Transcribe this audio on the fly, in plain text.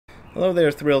Hello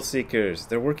there, thrill seekers.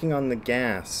 They're working on the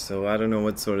gas, so I don't know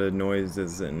what sort of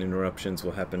noises and interruptions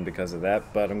will happen because of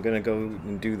that, but I'm gonna go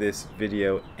and do this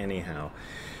video anyhow.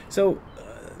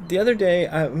 The other day,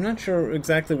 I'm not sure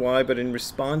exactly why, but in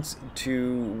response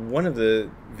to one of the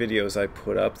videos I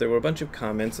put up, there were a bunch of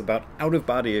comments about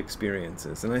out-of-body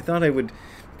experiences, and I thought I would,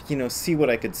 see what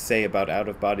I could say about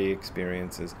out-of-body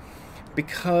experiences,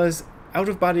 because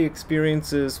out-of-body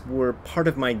experiences were part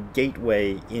of my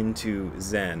gateway into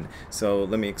Zen. So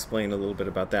let me explain a little bit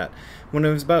about that. When I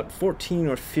was about 14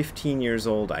 or 15 years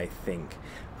old, I think,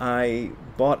 I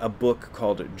bought a book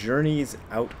called Journeys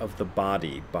Out of the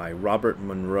Body by Robert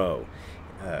Monroe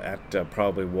at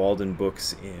probably Walden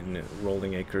Books in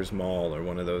Rolling Acres Mall or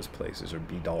one of those places, or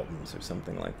B. Dalton's or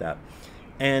something like that.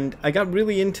 And I got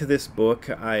really into this book.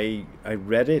 I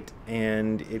read it,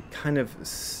 and it kind of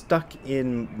stuck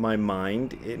in my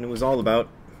mind, and it was all about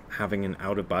having an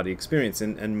out-of-body experience.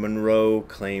 And Monroe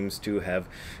claims to have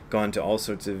gone to all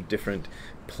sorts of different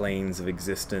planes of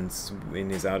existence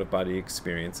in his out-of-body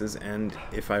experiences. And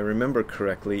if I remember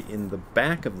correctly, in the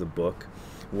back of the book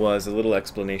was a little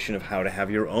explanation of how to have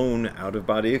your own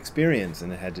out-of-body experience,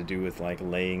 and it had to do with like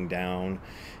laying down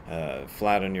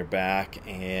flat on your back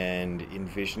and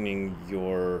envisioning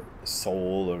your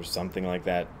soul or something like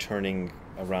that turning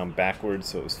around backwards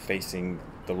so it was facing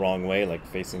the wrong way, like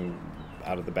facing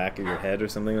out of the back of your head or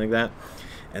something like that,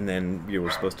 and then you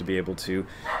were supposed to be able to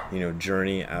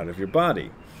journey out of your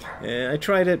body. I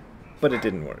tried it, but it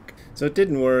didn't work. So it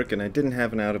didn't work, and I didn't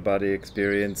have an out-of-body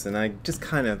experience, and I just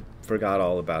kind of forgot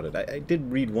all about it. I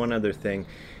did read one other thing,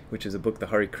 which is a book the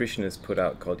Hare Krishnas put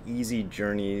out called Easy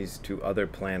Journeys to Other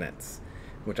Planets,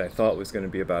 which I thought was going to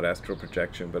be about astral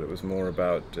projection, but it was more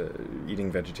about eating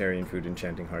vegetarian food and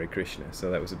chanting Hare Krishna, so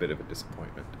that was a bit of a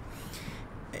disappointment.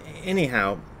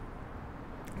 Anyhow,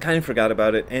 kind of forgot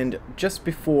about it, and just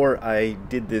before I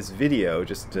did this video,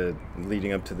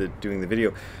 leading up to doing the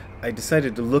video, I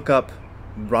decided to look up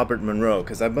Robert Monroe,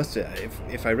 because I must have,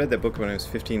 if I read that book when I was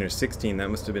 15 or 16, that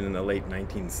must have been in the late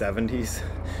 1970s.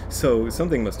 So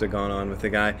something must have gone on with the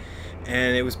guy,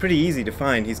 and it was pretty easy to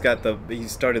find. He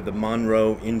started the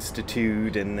Monroe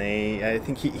Institute, and I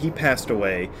think he passed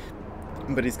away,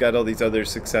 but he's got all these other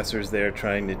successors there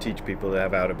trying to teach people to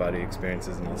have out-of-body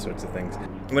experiences and all sorts of things.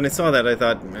 When I saw that, I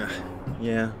thought,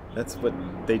 yeah, that's what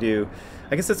they do.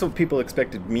 I guess that's what people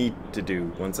expected me to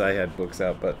do once I had books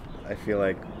out, but I feel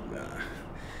like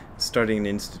starting an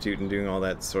institute and doing all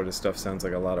that sort of stuff sounds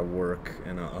like a lot of work,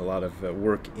 and a lot of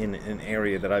work in an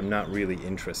area that I'm not really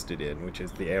interested in, which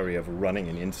is the area of running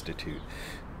an institute.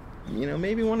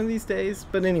 Maybe one of these days.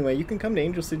 But anyway, you can come to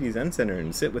Angel City Zen Center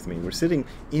and sit with me. We're sitting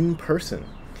in person,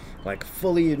 like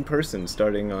fully in person,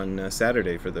 starting on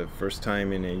Saturday for the first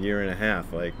time in a year and a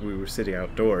half. Like, we were sitting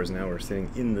outdoors, now we're sitting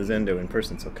in the Zendo in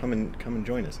person, so come and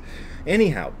join us.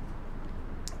 Anyhow,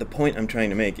 the point I'm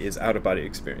trying to make is out-of-body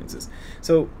experiences.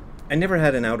 So I never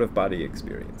had an out-of-body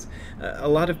experience. A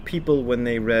lot of people, when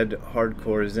they read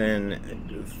Hardcore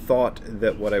Zen, thought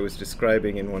that what I was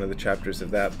describing in one of the chapters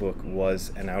of that book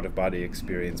was an out-of-body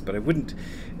experience, but I wouldn't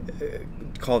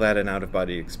call that an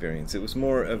out-of-body experience. It was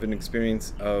more of an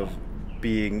experience of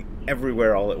being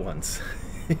everywhere all at once.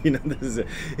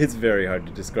 It's very hard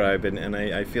to describe, and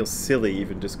I feel silly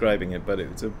even describing it, but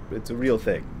it's a real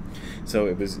thing. So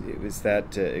it was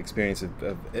that experience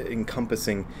of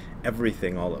encompassing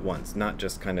everything all at once, not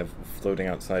just kind of floating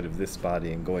outside of this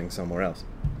body and going somewhere else.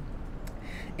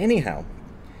 Anyhow,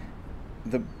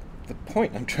 the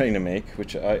point I'm trying to make,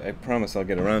 which I promise I'll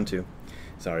get around to,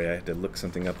 sorry, I had to look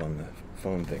something up on the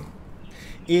phone thing,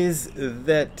 is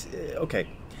that, okay,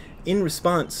 in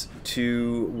response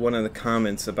to one of the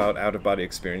comments about out-of-body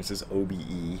experiences,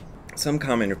 OBE, some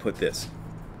commenter put this: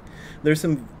 there's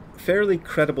some fairly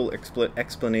credible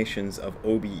explanations of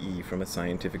OBE from a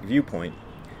scientific viewpoint,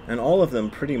 and all of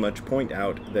them pretty much point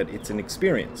out that it's an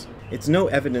experience. It's no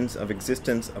evidence of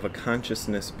existence of a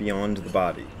consciousness beyond the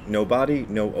body. No body,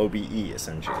 no OBE,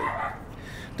 essentially.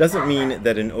 Doesn't mean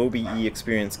that an OBE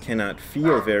experience cannot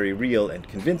feel very real and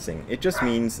convincing. It just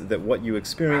means that what you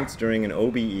experience during an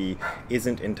OBE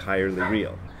isn't entirely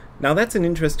real. Now that's an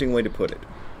interesting way to put it.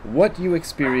 What you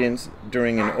experience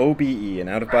during an OBE, an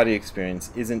out-of-body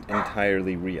experience, isn't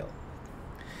entirely real.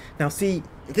 Now see,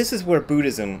 this is where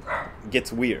Buddhism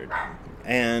gets weird.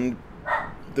 And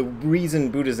the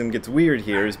reason Buddhism gets weird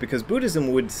here is because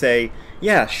Buddhism would say,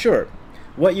 yeah, sure,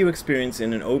 what you experience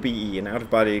in an OBE, an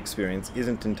out-of-body experience,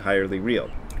 isn't entirely real.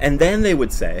 And then they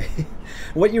would say,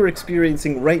 what you're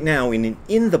experiencing right now in an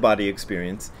in-the-body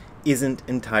experience isn't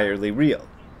entirely real.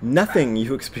 Nothing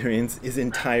you experience is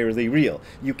entirely real.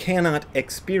 You cannot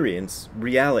experience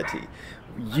reality.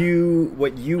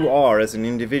 what you are as an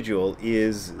individual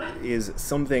is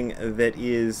something that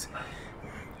is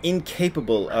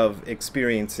incapable of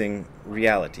experiencing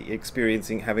reality,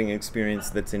 having an experience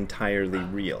that's entirely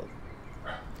real.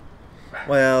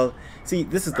 Well, see,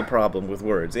 this is the problem with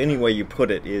words. Any way you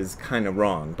put it is kind of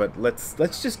wrong, but let's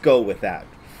just go with that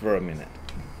for a minute.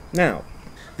 Now,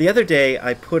 the other day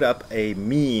I put up a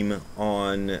meme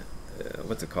on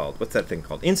what's it called? What's that thing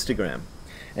called? Instagram,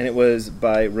 and it was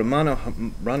by Ramana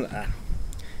Maharshi.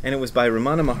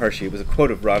 It was a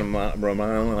quote of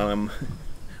Ramana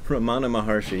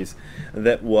Maharshi's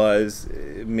that was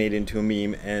made into a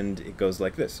meme, and it goes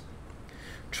like this.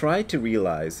 Try to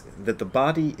realize that the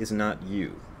body is not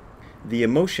you. The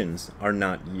emotions are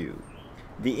not you.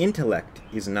 The intellect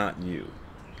is not you.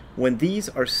 When these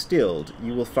are stilled,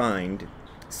 you will find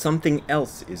something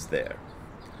else is there.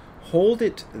 Hold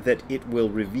it that it will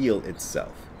reveal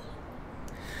itself.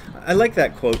 I like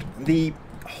that quote. The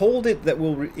hold it that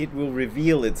it will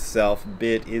reveal itself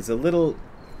bit is a little...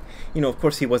 You know, of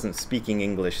course he wasn't speaking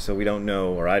English, so we don't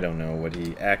know, or I don't know, what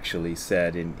he actually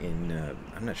said in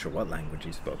I'm not sure what language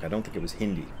he spoke. I don't think it was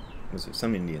Hindi. It was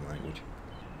some Indian language.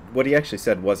 What he actually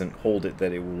said wasn't hold it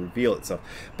that it will reveal itself,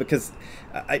 because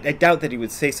I doubt that he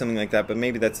would say something like that, but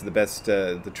maybe that's the best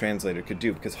the translator could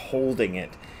do, because holding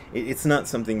it's not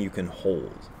something you can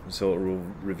hold, so it will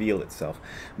reveal itself.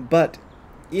 But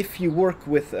if you work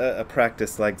with a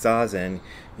practice like Zazen,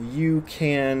 you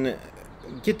can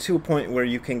get to a point where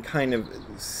you can kind of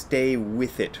stay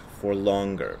with it for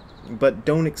longer. But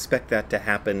don't expect that to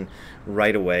happen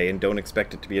right away, and don't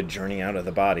expect it to be a journey out of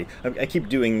the body. I keep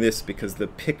doing this because the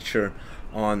picture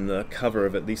on the cover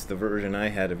of at least the version I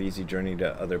had of Easy Journey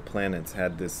to Other Planets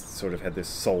had this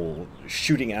soul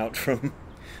shooting out from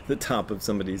the top of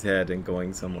somebody's head and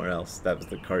going somewhere else. That was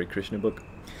the Kari Krishna book.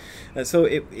 So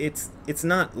it's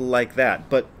not like that,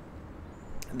 but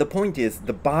the point is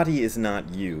the body is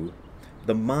not you.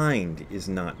 The mind is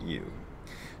not you.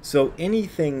 So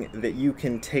anything that you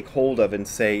can take hold of and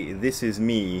say, this is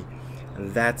me,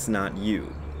 that's not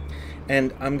you.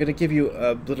 And I'm going to give you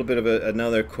a little bit of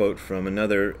another quote from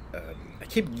another... I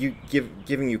keep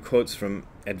giving you quotes from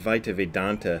Advaita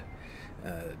Vedanta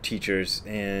teachers,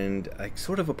 and I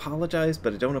sort of apologize,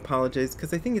 but I don't apologize,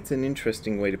 because I think it's an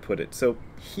interesting way to put it. So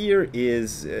here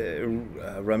is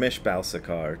Ramesh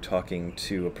Balsekar talking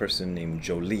to a person named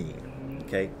Jolene.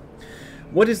 Okay?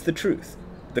 What is the truth?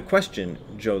 The question,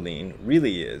 Jolene,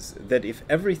 really is that if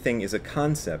everything is a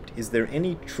concept, is there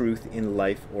any truth in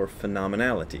life or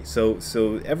phenomenality?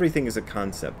 So everything is a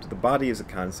concept. The body is a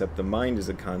concept. The mind is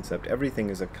a concept. Everything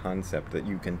is a concept that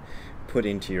you can put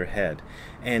into your head.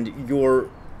 And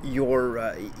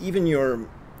even your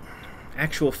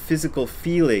actual physical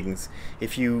feelings,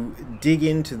 if you dig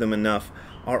into them enough,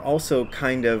 are also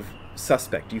kind of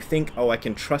suspect. You think, oh, I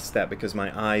can trust that because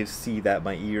my eyes see that,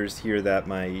 my ears hear that,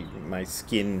 my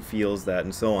skin feels that,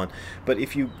 and so on. But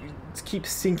if you keep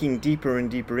sinking deeper and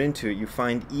deeper into it, you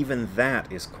find even that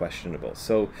is questionable.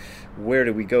 So where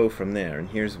do we go from there? And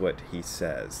here's what he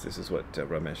says. This is what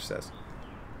Ramesh says.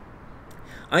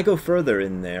 I go further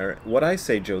in there. What I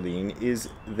say, Jolene, is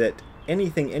that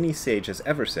anything any sage has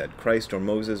ever said, Christ or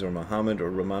Moses or Muhammad or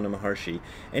Ramana Maharshi,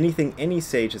 anything any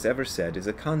sage has ever said is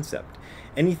a concept.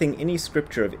 Anything any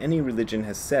scripture of any religion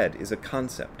has said is a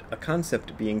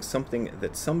concept being something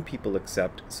that some people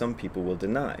accept, some people will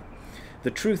deny.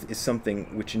 The truth is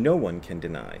something which no one can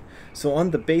deny. So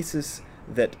on the basis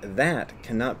that that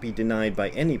cannot be denied by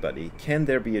anybody, can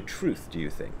there be a truth, do you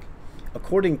think?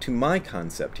 According to my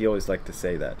concept, he always liked to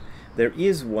say that, there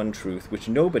is one truth which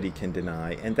nobody can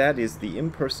deny, and that is the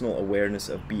impersonal awareness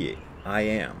of being. I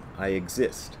am. I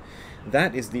exist.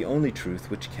 That is the only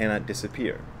truth which cannot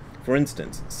disappear. For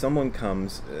instance, someone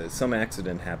comes, some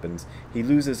accident happens, he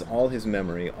loses all his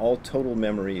memory, all total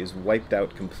memory is wiped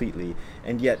out completely,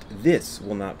 and yet this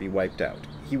will not be wiped out.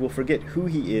 He will forget who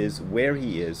he is, where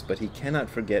he is, but he cannot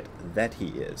forget that he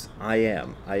is. I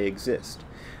am. I exist.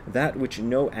 That which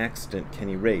no accident can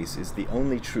erase is the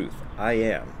only truth. I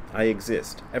am. I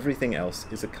exist. Everything else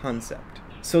is a concept.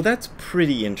 So that's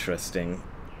pretty interesting.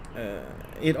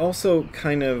 It also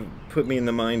kind of put me in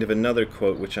the mind of another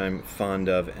quote which I'm fond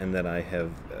of and that I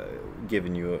have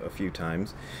given you a few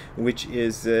times, which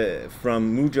is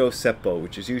from Mujo Seppo,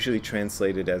 which is usually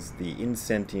translated as the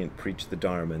insentient preach the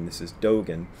Dharma, and this is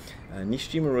Dogen.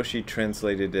 Nishijima Roshi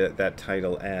translated that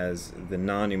title as the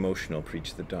non-emotional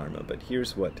preach the Dharma, but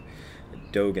here's what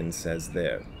Dogen says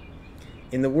there.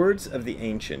 In the words of the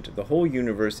ancient, the whole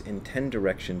universe in 10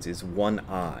 directions is one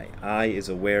I. I is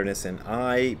awareness, and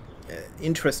I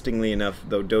Interestingly enough,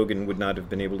 though, Dogen would not have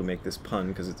been able to make this pun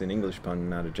because it's an English pun,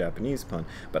 not a Japanese pun.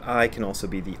 But I can also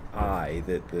be the I,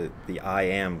 the I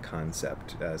am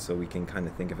concept. So we can kind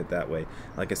of think of it that way.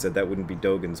 Like I said, that wouldn't be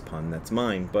Dogen's pun, that's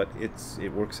mine, but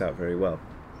it works out very well.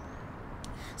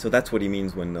 So that's what he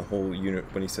means when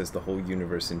when he says the whole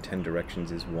universe in 10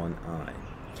 directions is one eye.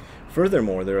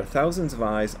 Furthermore, there are thousands of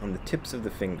eyes on the tips of the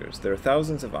fingers. There are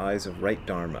thousands of eyes of right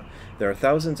dharma. There are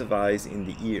thousands of eyes in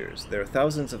the ears. There are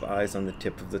thousands of eyes on the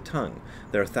tip of the tongue.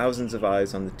 There are thousands of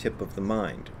eyes on the tip of the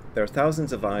mind. There are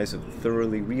thousands of eyes of the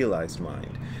thoroughly realized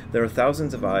mind. There are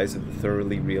thousands of eyes of the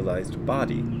thoroughly realized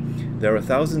body. There are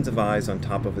thousands of eyes on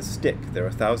top of a stick. There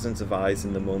are thousands of eyes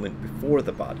in the moment before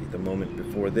the body, the moment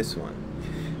before this one.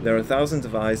 There are thousands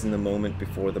of eyes in the moment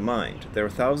before the mind. There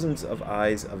are thousands of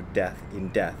eyes of death in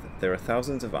death. There are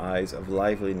thousands of eyes of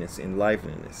liveliness in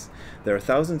liveliness. There are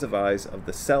thousands of eyes of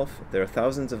the self. There are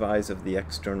thousands of eyes of the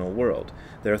external world.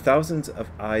 There are thousands of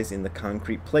eyes in the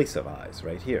concrete place of eyes,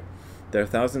 right here. There are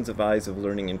thousands of eyes of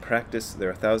learning in practice.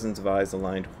 There are thousands of eyes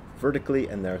aligned vertically,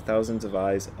 and there are thousands of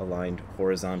eyes aligned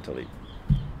horizontally.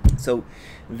 So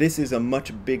this is a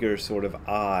much bigger sort of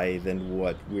I than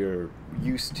what we're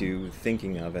used to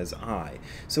thinking of as I.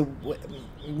 So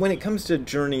when it comes to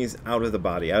journeys out of the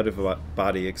body, out of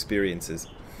body experiences,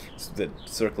 so that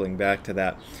circling back to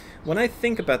that, when I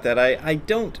think about that, I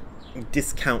don't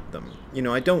discount them. You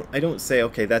know, I don't say,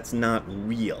 okay, that's not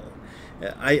real.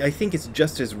 I think it's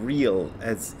just as real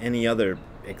as any other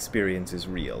experience is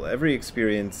real. Every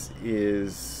experience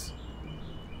is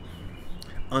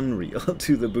unreal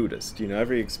to the Buddhist. You know,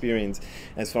 every experience,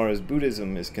 as far as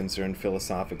Buddhism is concerned,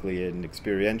 philosophically and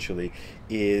experientially,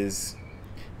 is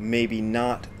maybe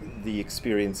not the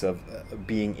experience of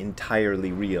being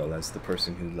entirely real, as the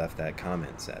person who left that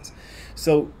comment says.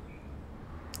 So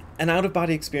an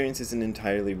out-of-body experience isn't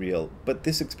entirely real, but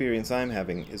this experience I'm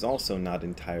having is also not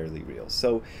entirely real.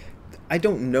 So I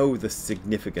don't know the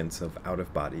significance of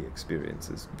out-of-body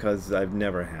experiences because I've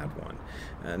never had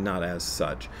one, not as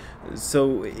such.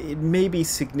 So it may be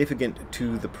significant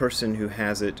to the person who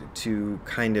has it to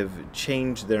kind of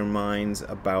change their minds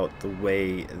about the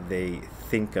way they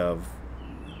think of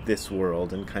this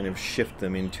world and kind of shift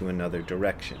them into another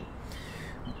direction.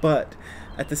 But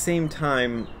at the same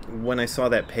time, when I saw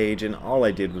that page, and all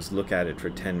I did was look at it for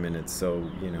 10 minutes, so,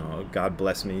 you know, God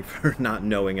bless me for not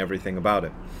knowing everything about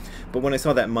it. But when I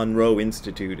saw that Monroe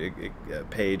Institute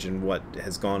page and what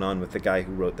has gone on with the guy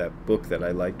who wrote that book that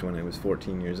I liked when I was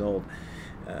 14 years old,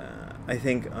 I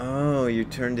think, oh, you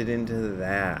turned it into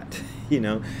that. You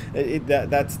know,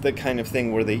 that's the kind of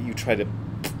thing where you try to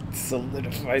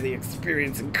solidify the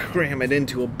experience and cram it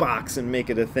into a box and make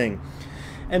it a thing.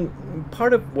 And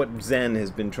part of what Zen has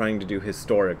been trying to do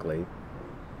historically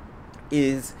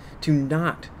is to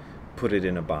not put it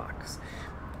in a box.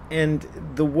 And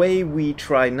the way we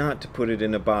try not to put it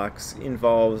in a box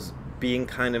involves being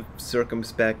kind of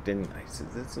circumspect, and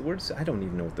that's the word, I don't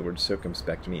even know what the word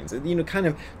circumspect means. You know, kind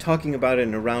of talking about it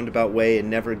in a roundabout way and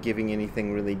never giving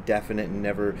anything really definite, and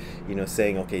never, you know,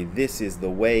 saying, okay, this is the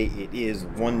way it is,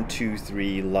 1, 2,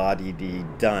 3, la-dee-dee,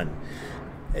 done.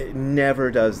 It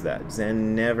never does that.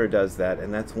 Zen never does that,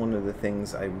 and that's one of the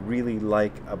things I really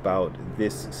like about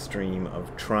this stream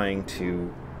of trying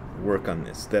to work on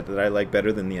this, that I like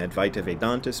better than the Advaita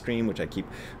Vedanta stream, which I keep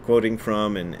quoting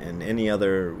from, and any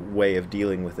other way of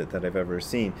dealing with it that I've ever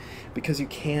seen, because you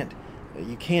can't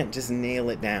just nail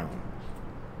it down.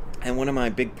 And one of my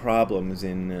big problems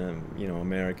in you know,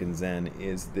 American Zen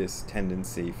is this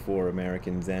tendency for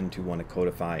American Zen to want to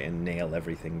codify and nail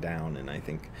everything down, and I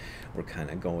think we're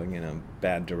kind of going in a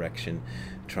bad direction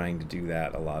trying to do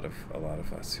that, a lot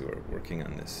of us who are working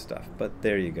on this stuff. But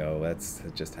there you go, that's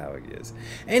just how it is.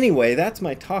 Anyway, that's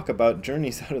my talk about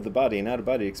journeys out of the body and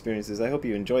out-of-body experiences. I hope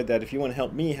you enjoyed that. If you want to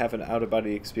help me have an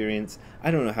out-of-body experience, I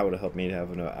don't know how it'll help me to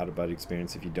have an out-of-body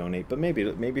experience if you donate, but maybe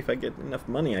if I get enough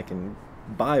money I can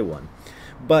buy one.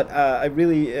 But I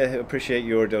really appreciate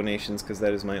your donations, because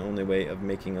that is my only way of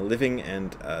making a living,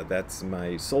 and that's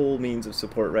my sole means of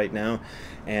support right now,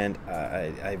 and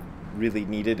I really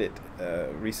needed it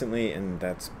recently, and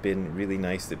that's been really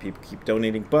nice that people keep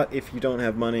donating. But if you don't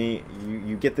have money,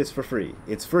 you get this for free.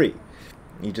 It's free.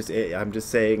 I'm just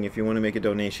saying, if you want to make a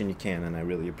donation, you can, and I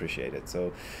really appreciate it.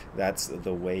 So that's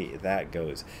the way that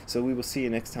goes. So we will see you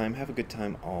next time. Have a good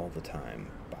time all the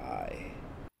time. Bye.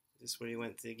 Is this where you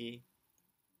went, Ziggy?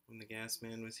 When the gas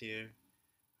man was here?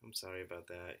 I'm sorry about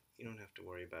that. You don't have to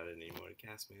worry about it anymore. The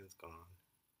gas man's gone.